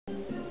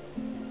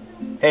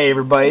Hey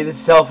everybody, this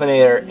is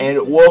Helfinator,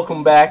 and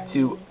welcome back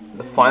to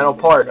the final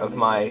part of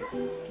my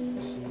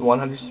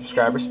 100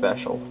 subscriber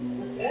special.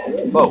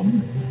 Whoa.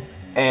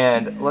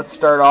 And let's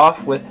start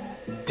off with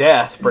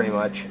death, pretty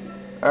much.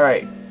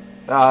 Alright.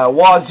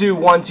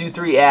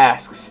 Wazoo123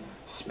 asks,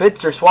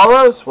 Spits or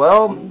swallows?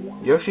 Well,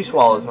 Yoshi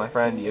swallows, my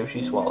friend.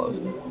 Yoshi swallows.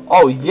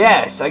 Oh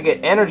yes, I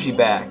get energy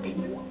back.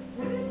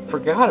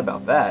 Forgot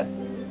about that.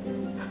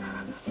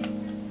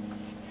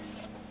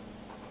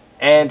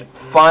 And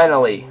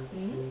finally,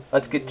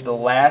 let's get to the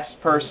last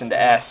person to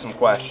ask some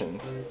questions.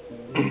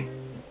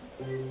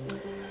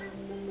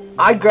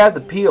 I Grab the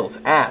Peels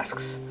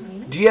asks,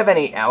 do you have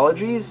any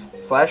allergies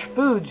 /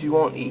 foods you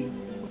won't eat?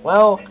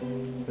 Well,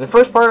 in the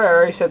first part I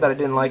already said that I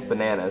didn't like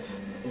bananas.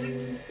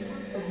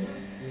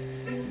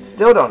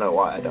 Still don't know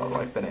why I don't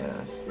like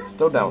bananas.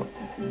 Still don't.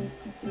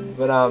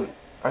 But,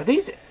 is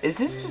this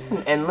just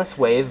an endless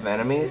wave of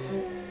enemies?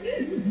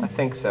 I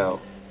think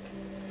so.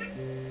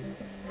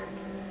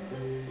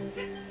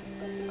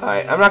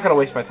 Alright, I'm not gonna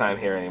waste my time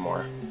here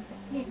anymore.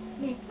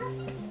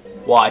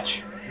 Watch.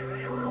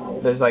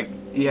 There's like,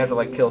 you have to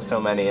like kill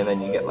so many and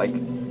then you get like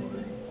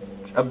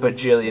a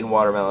bajillion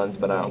watermelons,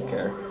 but I don't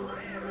care.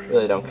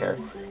 Really don't care.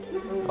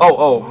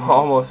 Oh,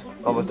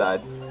 almost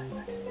died.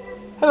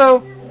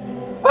 Hello.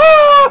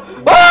 Ah!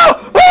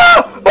 Ah!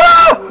 Ah!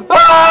 Ah!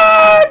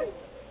 Ah!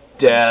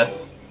 Death.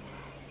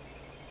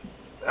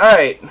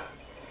 Alright.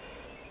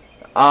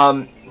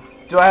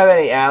 Do I have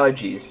any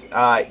allergies?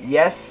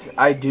 Yes,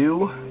 I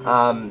do.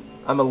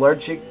 I'm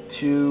allergic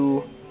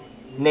to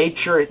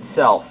nature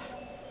itself,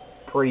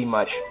 pretty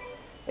much.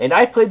 And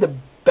I played the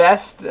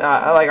best,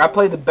 I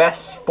played the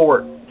best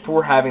sport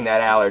for having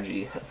that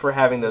allergy, for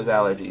having those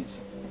allergies.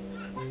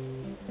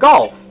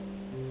 Golf!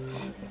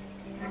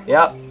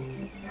 Yep.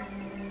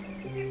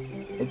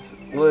 It's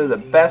literally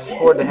the best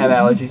sport to have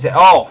allergies.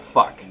 Oh,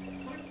 fuck.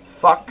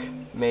 Fuck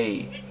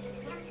me.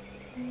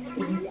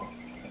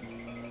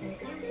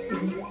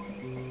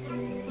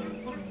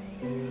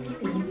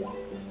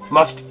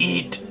 Must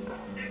eat.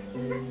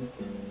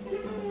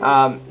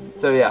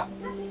 So yeah.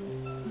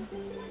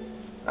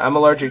 I'm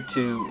allergic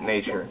to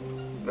nature.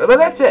 But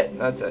that's it.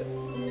 That's it.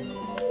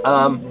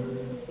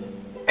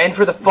 And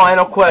for the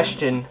final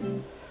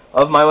question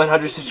of my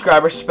 100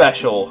 subscriber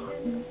special,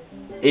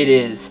 it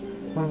is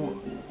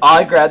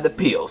I Grab the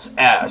Peels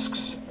asks,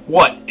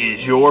 what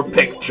is your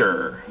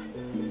picture?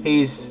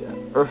 He's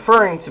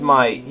referring to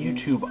my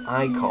YouTube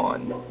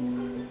icon.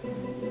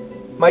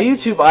 My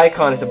YouTube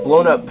icon is a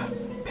blown up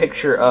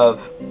picture of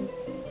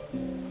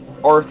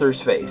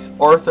Arthur's face.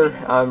 Arthur,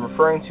 I'm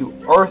referring to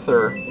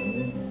Arthur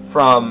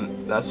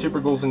from Super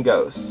Ghouls and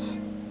Ghosts.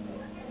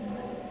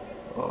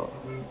 Oh,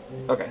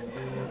 okay.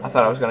 I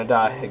thought I was gonna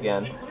die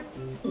again.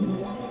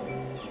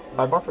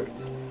 5 more fruits.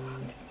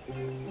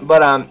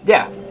 But,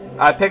 yeah.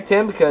 I picked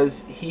him because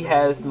he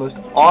has the most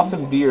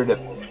awesome beard of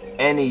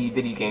any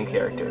video game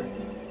character.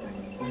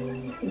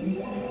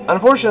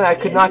 Unfortunately, I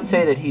could not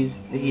say that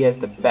he has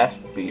the best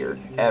beard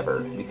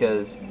ever,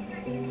 because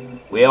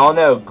we all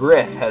know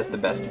Griff has the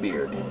best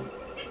beard.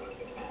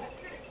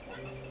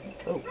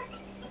 Oh.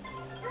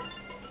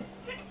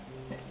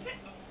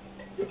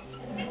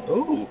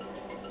 Ooh.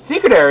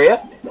 Secret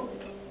area!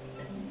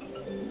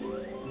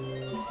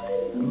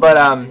 But,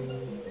 I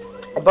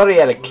thought he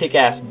had a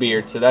kick-ass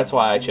beard, so that's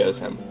why I chose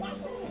him.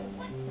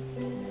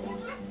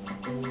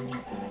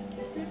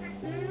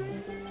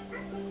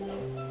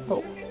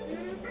 Oh.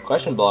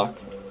 Question block.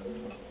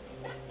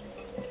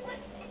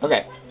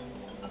 Okay.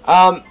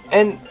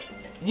 And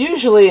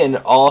usually in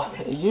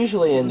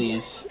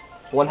these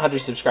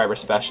 100 subscriber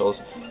specials,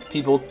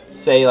 people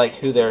say like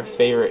who their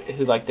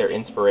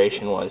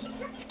inspiration was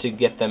to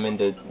get them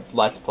into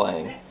Let's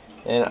Playing,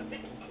 and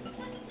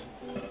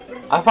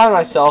I find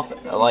myself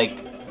like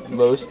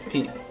most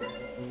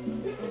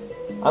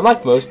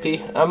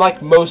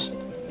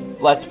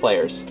Let's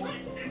Players,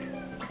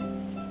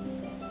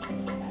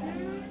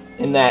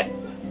 in that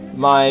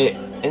my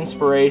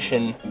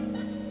inspiration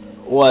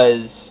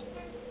was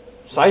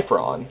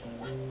Cyphron.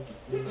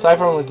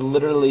 Cyphron was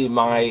literally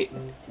my...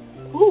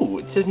 Ooh,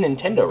 it says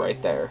Nintendo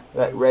right there.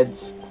 That red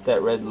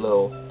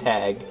little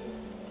tag.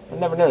 I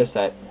never noticed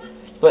that.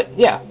 But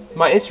yeah,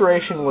 my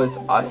inspiration was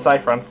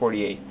Cyphron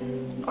 48.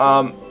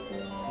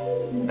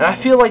 And I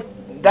feel like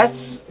that's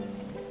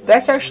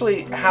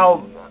actually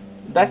how...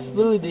 That's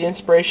literally the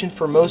inspiration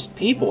for most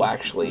people,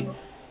 actually,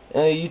 in the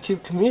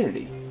YouTube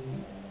community.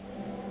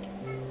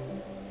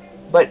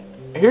 But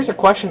here's a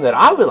question that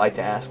I would like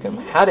to ask him.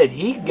 How did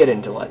he get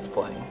into Let's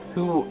Playing?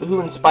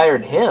 Who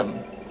inspired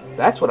him?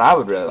 That's what I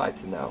would really like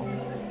to know.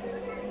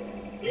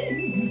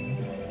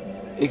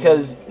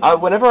 Because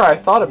whenever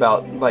I thought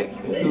about like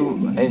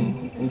who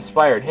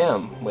inspired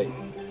him,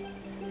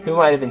 who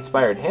might have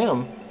inspired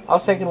him, I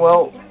was thinking,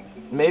 well,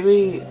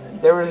 maybe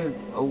there were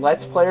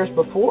Let's Players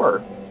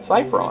before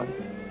Cyphron.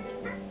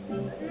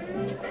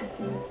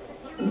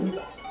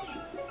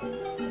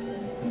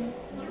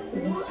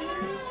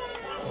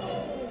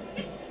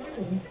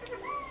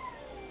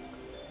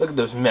 Look at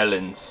those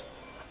melons.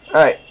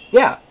 Alright,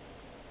 yeah.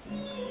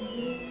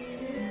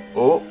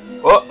 Oh.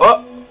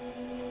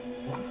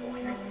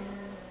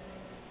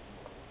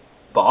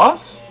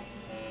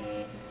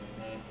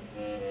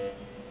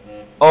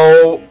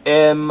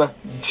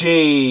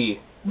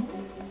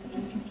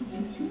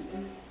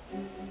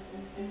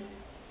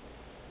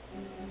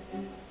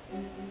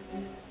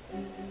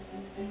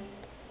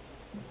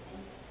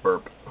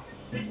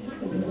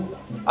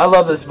 I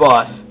love this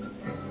boss.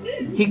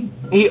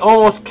 He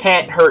almost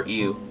can't hurt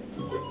you,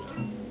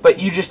 but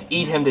you just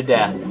eat him to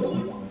death.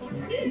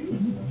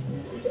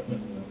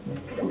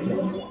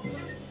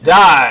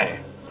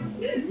 Die!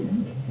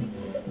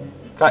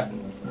 God,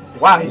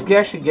 wow, he's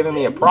actually giving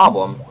me a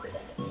problem.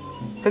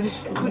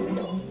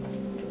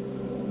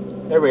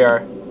 There we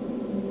are.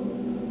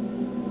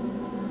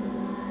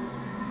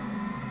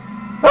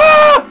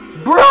 Ah!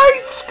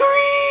 Bright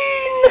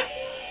screen!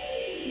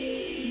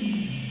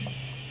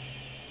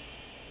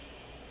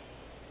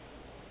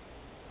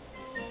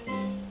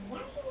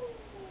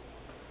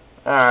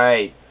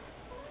 Alright.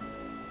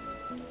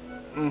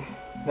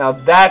 Now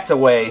that's a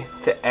way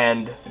to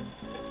end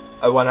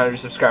a 100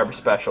 subscriber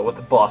special with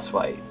a boss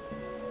fight.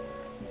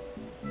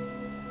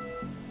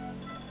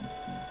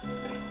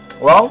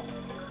 Well,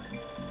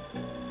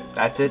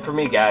 that's it for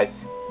me, guys.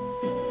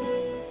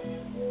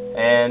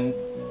 And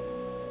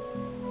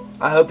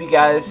I hope you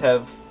guys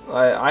have.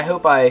 I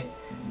hope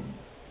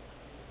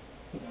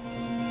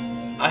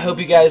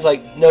you guys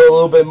know a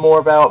little bit more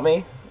about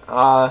me.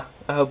 I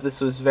hope this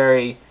was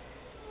very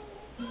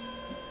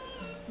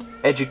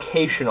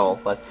educational,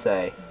 let's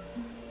say.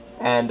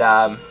 And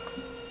I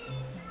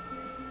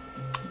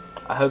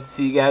hope to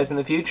see you guys in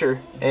the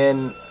future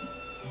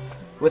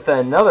with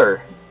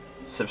another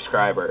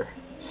subscriber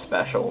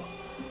special.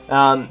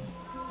 I'm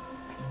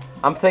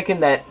thinking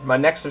that my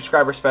next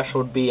subscriber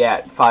special would be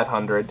at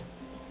 500.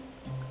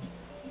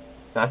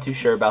 Not too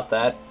sure about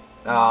that.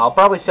 I'll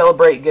probably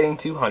celebrate getting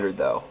 200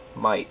 though.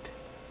 Might.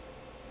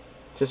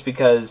 Just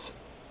because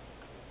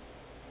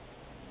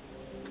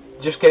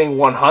just getting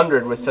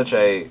 100 was such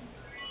a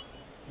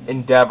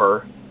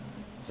endeavor.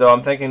 So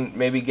I'm thinking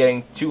maybe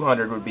getting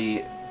 200 would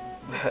be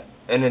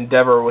an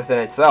endeavor within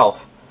itself.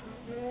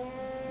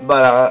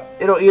 But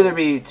it'll either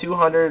be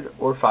 200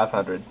 or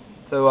 500.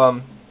 So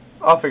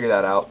I'll figure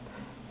that out.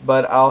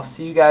 But I'll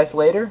see you guys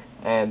later,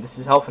 and this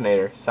is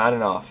Helfinator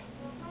signing off.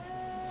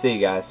 See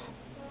you guys.